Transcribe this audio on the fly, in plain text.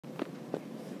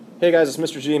Hey guys, it's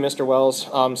Mr. G, Mr. Wells.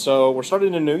 So we're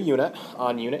starting a new unit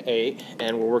on Unit 8,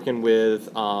 and we're working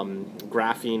with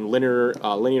graphing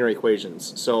linear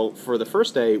equations. So for the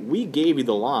first day, we gave you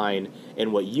the line,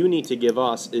 and what you need to give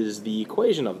us is the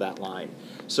equation of that line.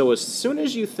 So as soon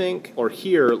as you think or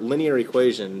hear linear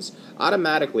equations,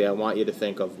 automatically I want you to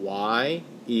think of y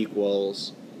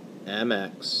equals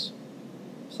mx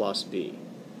plus b.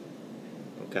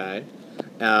 Okay?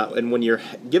 And when you're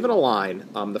given a line,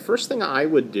 the first thing I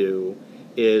would do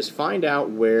is find out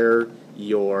where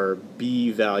your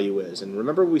b value is. And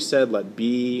remember we said let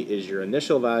b is your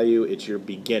initial value, it's your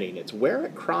beginning. It's where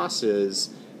it crosses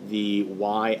the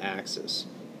y-axis.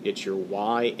 It's your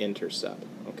y-intercept,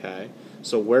 okay?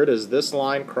 So where does this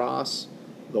line cross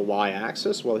the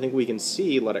y-axis? Well, I think we can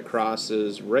see that it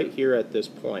crosses right here at this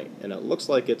point, and it looks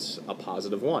like it's a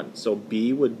positive 1. So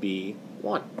b would be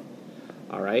 1,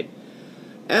 all right?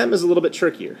 M is a little bit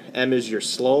trickier. M is your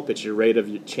slope, it's your rate of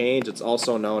your change. It's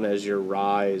also known as your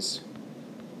rise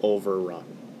over run.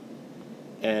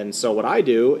 And so what I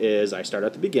do is I start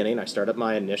at the beginning, I start at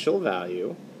my initial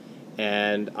value,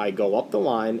 and I go up the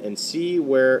line and see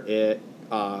where it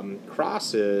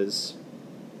crosses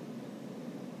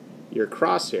your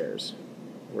crosshairs,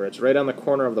 where it's right on the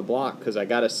corner of the block, because I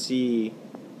have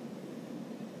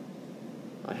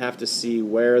to see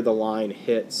where the line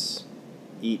hits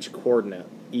each coordinate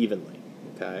evenly,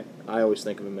 okay? I always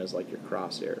think of them as like your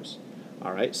crosshairs.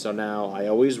 All right, so now I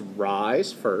always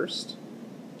rise first,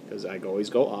 because I always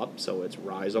go up, so it's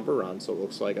rise over run, so it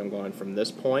looks like I'm going from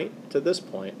this point to this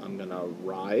point. I'm going to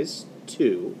rise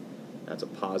 2, that's a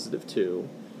positive 2,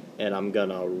 and I'm going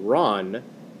to run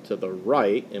to the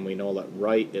right, and we know that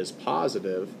right is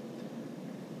positive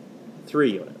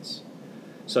 3 units.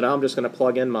 So now I'm just going to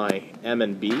plug in my m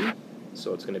and b,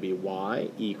 so it's going to be y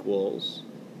equals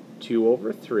 2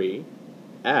 over 3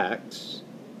 x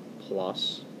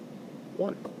plus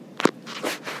 1.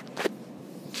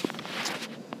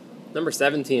 Number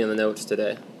 17 in the notes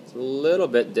today. It's a little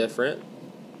bit different.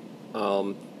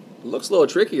 Looks a little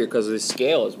trickier because the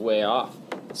scale is way off.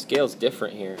 The scale's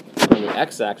different here. On the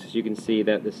x-axis, you can see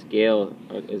that the scale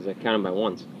is counted by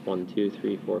ones. 1, 2,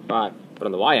 3, 4, 5. But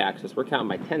on the y-axis, we're counting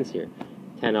by tens here.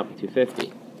 10 up to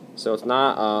 50. So it's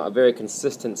not a very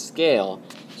consistent scale,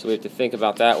 so we have to think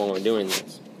about that when we're doing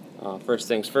this. First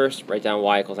things first, write down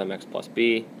y equals mx plus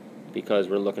b, because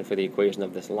we're looking for the equation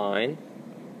of this line.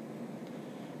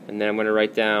 And then I'm going to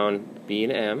write down b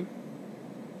and m.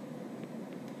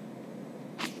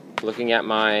 Looking at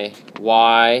my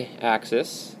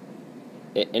y-axis,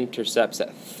 it intercepts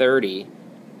at 30,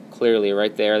 clearly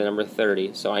right there, the number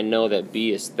 30. So I know that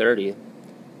b is 30,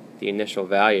 the initial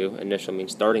value. Initial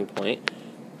means starting point.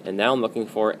 And now I'm looking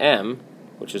for m,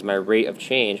 which is my rate of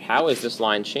change. How is this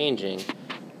line changing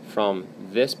from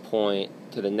this point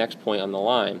to the next point on the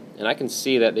line? And I can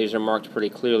see that these are marked pretty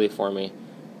clearly for me.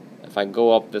 If I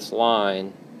go up this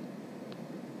line,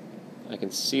 I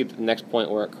can see the next point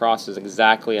where it crosses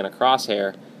exactly in a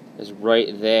crosshair is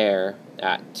right there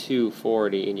at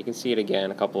 240, and you can see it again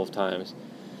a couple of times.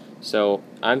 So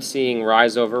I'm seeing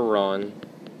rise over run.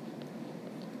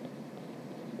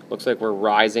 Looks like we're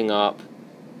rising up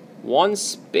 1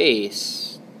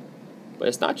 space, but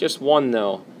it's not just 1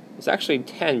 though. It's actually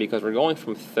 10 because we're going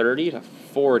from 30 to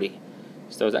 40.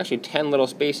 So there's actually 10 little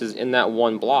spaces in that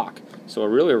 1 block. So we're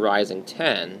really rising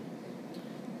 10.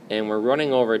 And we're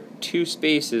running over 2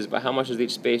 spaces, but how much is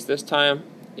each space this time?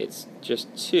 It's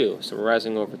just 2. So we're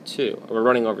rising over 2. We're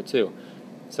running over 2.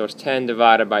 So it's 10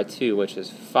 divided by 2, which is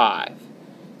 5.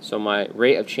 So my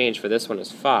rate of change for this one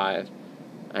is 5.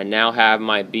 I now have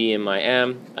my b and my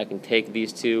m. I can take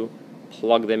these two,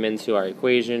 plug them into our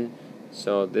equation.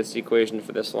 So this equation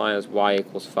for this line is y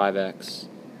equals 5x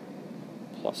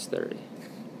plus 30.